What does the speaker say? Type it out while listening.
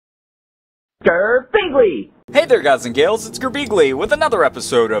Girbeagly! Hey there guys and gals, it's Girbeagly with another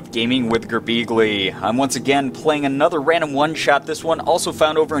episode of Gaming with Girbeagly. I'm once again playing another random one-shot, this one also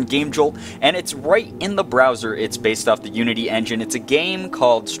found over in GameJolt, and it's right in the browser. It's based off the Unity engine. It's a game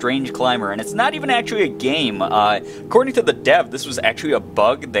called StrangeClimber, and it's not even actually a game. According to the dev, this was actually a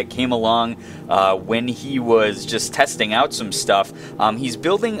bug that came along when he was just testing out some stuff. He's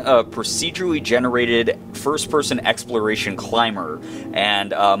building a procedurally generated first-person exploration climber,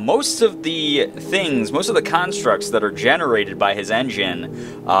 and most of the constructs that are generated by his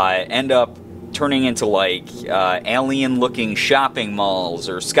engine end up turning into like alien-looking shopping malls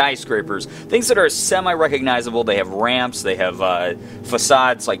or skyscrapers, things that are semi-recognizable. They have ramps, they have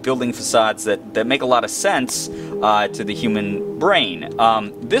facades, like building facades that make a lot of sense to the human brain.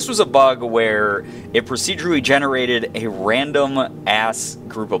 This was a bug where it procedurally generated a random-ass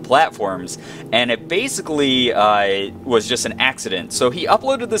group of platforms, and it basically was just an accident. So he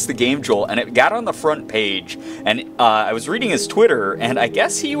uploaded this to GameJolt, and it got on the front page, and I was reading his Twitter, and I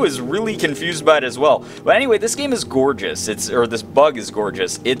guess he was really confused by it as well. But anyway, this game is gorgeous. This bug is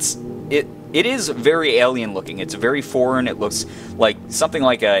gorgeous. It is very alien looking. It's very foreign. It looks like something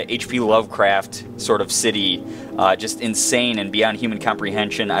like a H.P. Lovecraft sort of city, just insane and beyond human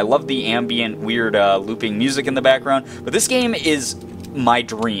comprehension. I love the ambient, weird looping music in the background, but this game is my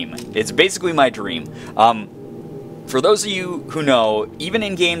dream. It's basically my dream. For those of you who know, even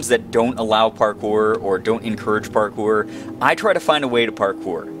in games that don't allow parkour or don't encourage parkour, I try to find a way to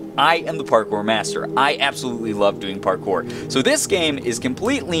parkour. I am the Parkour Master. I absolutely love doing parkour. So this game is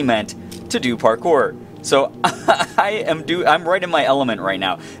completely meant to do parkour. So I'm right in my element right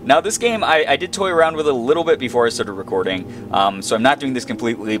now. Now this game, I did toy around with it a little bit before I started recording, so I'm not doing this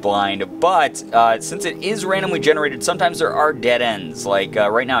completely blind, but since it is randomly generated, sometimes there are dead ends. Like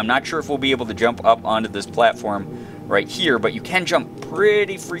right now, I'm not sure if we'll be able to jump up onto this platform right here, but you can jump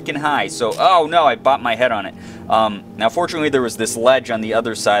pretty freaking high. So, oh no, I bopped my head on it. Now fortunately there was this ledge on the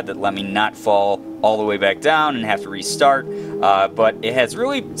other side that let me not fall all the way back down and have to restart, but it has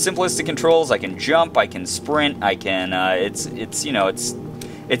really simplistic controls. I can jump, I can sprint, I can, it's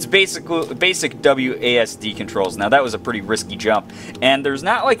basic WASD controls. Now that was a pretty risky jump, and there's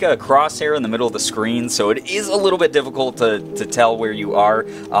not like a crosshair in the middle of the screen, so it is a little bit difficult to tell where you are.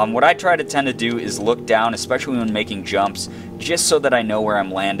 What I try to tend to do is look down, especially when making jumps, just so that I know where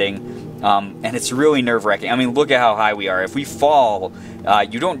I'm landing. And it's really nerve-wracking. I mean, look at how high we are. If we fall,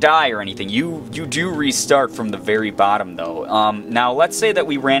 you don't die or anything. You do restart from the very bottom, though. Now, let's say that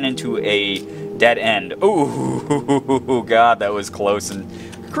we ran into a dead end. Ooh, God, that was close and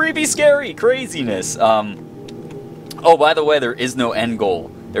creepy, scary, craziness. Oh, by the way, there is no end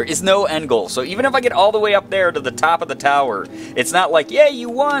goal. There is no end goal. So even if I get all the way up there to the top of the tower, it's not like, yeah, you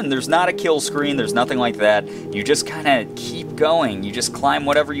won. There's not a kill screen. There's nothing like that. You just kind of keep going. You just climb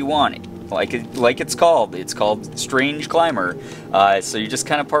whatever you want. Like it's called. It's called StrangeClimber. So you just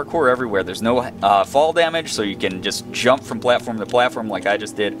kind of parkour everywhere. There's no fall damage, so you can just jump from platform to platform like I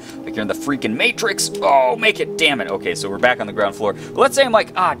just did. Like you're in the freaking Matrix. Oh, make it. Damn it. Okay, so we're back on the ground floor. But let's say I'm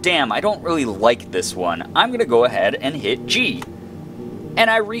like, damn, I don't really like this one. I'm going to go ahead and hit G. And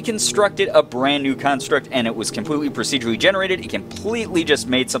I reconstructed a brand new construct, and it was completely procedurally generated. It completely just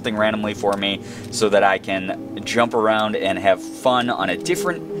made something randomly for me so that I can jump around and have fun on a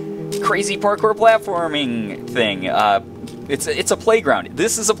different crazy parkour platforming thing. It's a playground.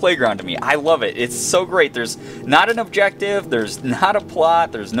 This is a playground to me. I love it. It's so great. There's not an objective. There's not a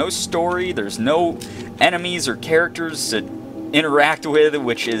plot. There's no story. There's no enemies or characters to interact with,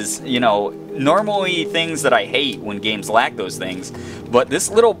 which is, you know, normally things that I hate when games lack those things. But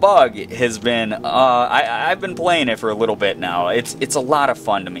this little bug has been, I've been playing it for a little bit now. It's a lot of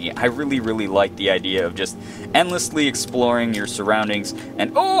fun to me. I really, really like the idea of just endlessly exploring your surroundings.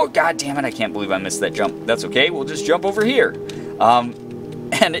 And, oh, god damn it, I can't believe I missed that jump. That's okay, we'll just jump over here.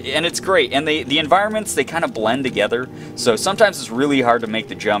 And it's great, and the environments, they kind of blend together, so sometimes it's really hard to make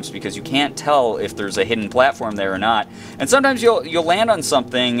the jumps because you can't tell if there's a hidden platform there or not, and sometimes you'll land on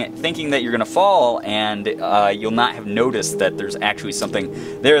something thinking that you're going to fall, and you'll not have noticed that there's actually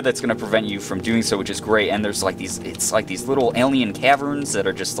something there that's going to prevent you from doing so, which is great. And there's like it's like these little alien caverns that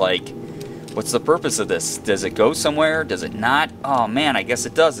are just like, what's the purpose of this? Does it go somewhere? Does it not? Oh man, I guess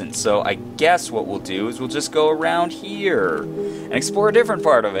it doesn't. So I guess what we'll do is we'll just go around here and explore a different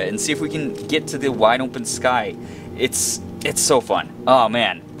part of it and see if we can get to the wide open sky. It's so fun. Oh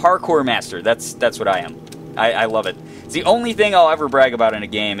man, Parkour Master, that's what I am. I love it. It's the only thing I'll ever brag about in a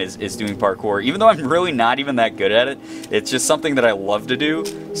game is doing parkour, even though I'm really not even that good at it. It's just something that I love to do,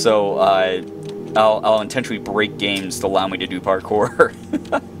 so I'll intentionally break games to allow me to do parkour.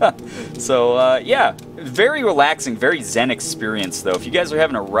 So, yeah, very relaxing, very zen experience, though. If you guys are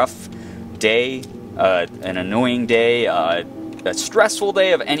having a rough day, an annoying day, a stressful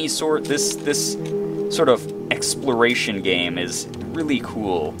day of any sort, this sort of exploration game is really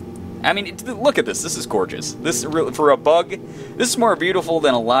cool. I mean, look at this. This is gorgeous. This for a bug, this is more beautiful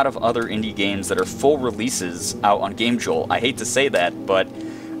than a lot of other indie games that are full releases out on Game Jolt. I hate to say that, but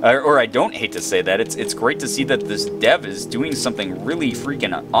or I don't hate to say that. It's great to see that this dev is doing something really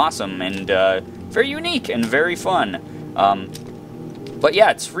freaking awesome and very unique and very fun. But yeah,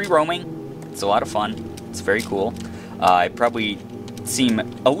 it's free roaming. It's a lot of fun. It's very cool. I probably seem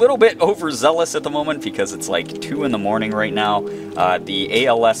a little bit overzealous at the moment because it's like 2 in the morning right now. The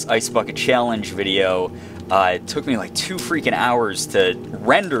ALS Ice Bucket Challenge video, it took me like 2 freaking hours to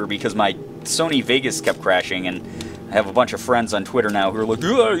render because my Sony Vegas kept crashing, and I have a bunch of friends on Twitter now who are like,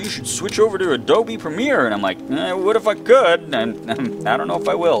 oh, you should switch over to Adobe Premiere, and I'm like, what if I could? And I don't know if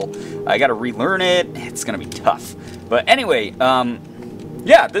I will. I gotta relearn it. It's gonna be tough. But anyway,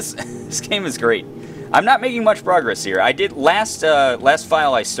 yeah, this game is great. I'm not making much progress here. I did last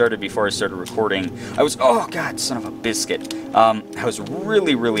file I started before I started recording. I was, oh god, son of a biscuit. I was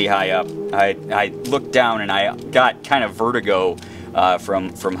really high up. I looked down and I got kind of vertigo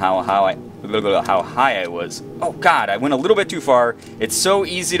from how high I was. Oh god, I went a little bit too far. It's so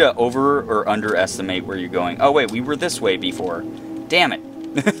easy to over or underestimate where you're going. Oh wait, we were this way before. Damn it.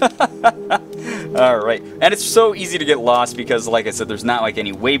 Alright, and it's so easy to get lost because, like I said, there's not like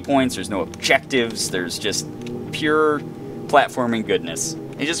any waypoints, there's no objectives, there's just pure platforming goodness.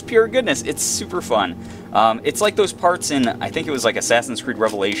 It's just pure goodness. It's super fun. It's like those parts in, I think it was like Assassin's Creed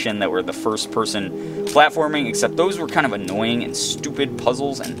Revelation that were the first-person platforming, except those were kind of annoying and stupid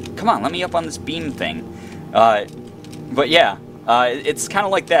puzzles, and come on, let me up on this beam thing. But yeah, it's kind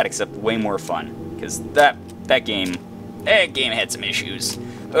of like that, except way more fun, because that game had some issues.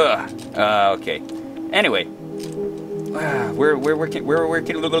 Okay. Anyway, where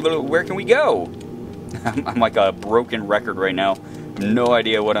can we go? I'm like a broken record right now. I have no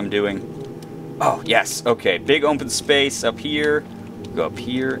idea what I'm doing. Oh yes, okay. Big open space up here. Go up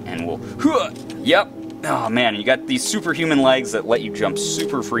here and we'll. Yep. Oh man, you got these superhuman legs that let you jump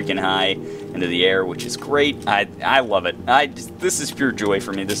super freaking high into the air, which is great. I love it. This is pure joy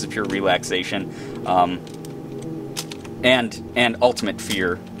for me. This is pure relaxation. And ultimate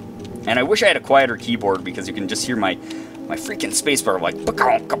fear. And I wish I had a quieter keyboard because you can just hear my freaking spacebar like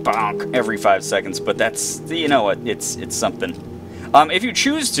ba-bonk every 5 seconds. But that's, you know what, it's something. If you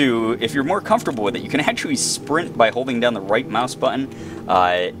choose to, if you're more comfortable with it, you can actually sprint by holding down the right mouse button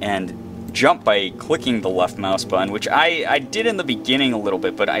and jump by clicking the left mouse button, which I did in the beginning a little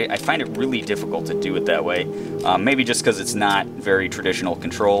bit, but I find it really difficult to do it that way. Maybe just because it's not very traditional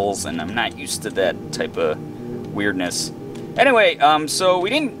controls and I'm not used to that type of weirdness. Anyway, so we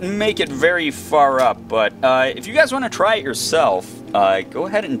didn't make it very far up, but if you guys want to try it yourself, go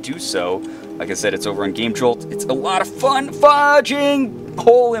ahead and do so. Like I said, it's over on Game Jolt. It's a lot of fun fudging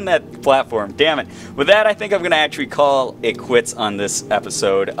hole in that platform. Damn it. With that, I think I'm going to actually call it quits on this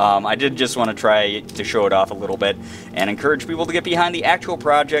episode. I did just want to try to show it off a little bit and encourage people to get behind the actual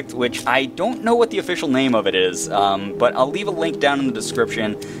project, which I don't know what the official name of it is, but I'll leave a link down in the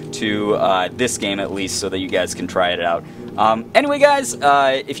description to this game at least so that you guys can try it out. Anyway, guys,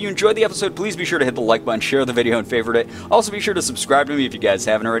 if you enjoyed the episode, please be sure to hit the like button, share the video, and favorite it. Also, be sure to subscribe to me if you guys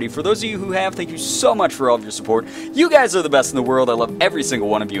haven't already. For those of you who have, thank you so much for all of your support. You guys are the best in the world. I love every single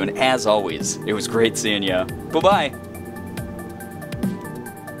one of you, and as always, it was great seeing you. Bye-bye.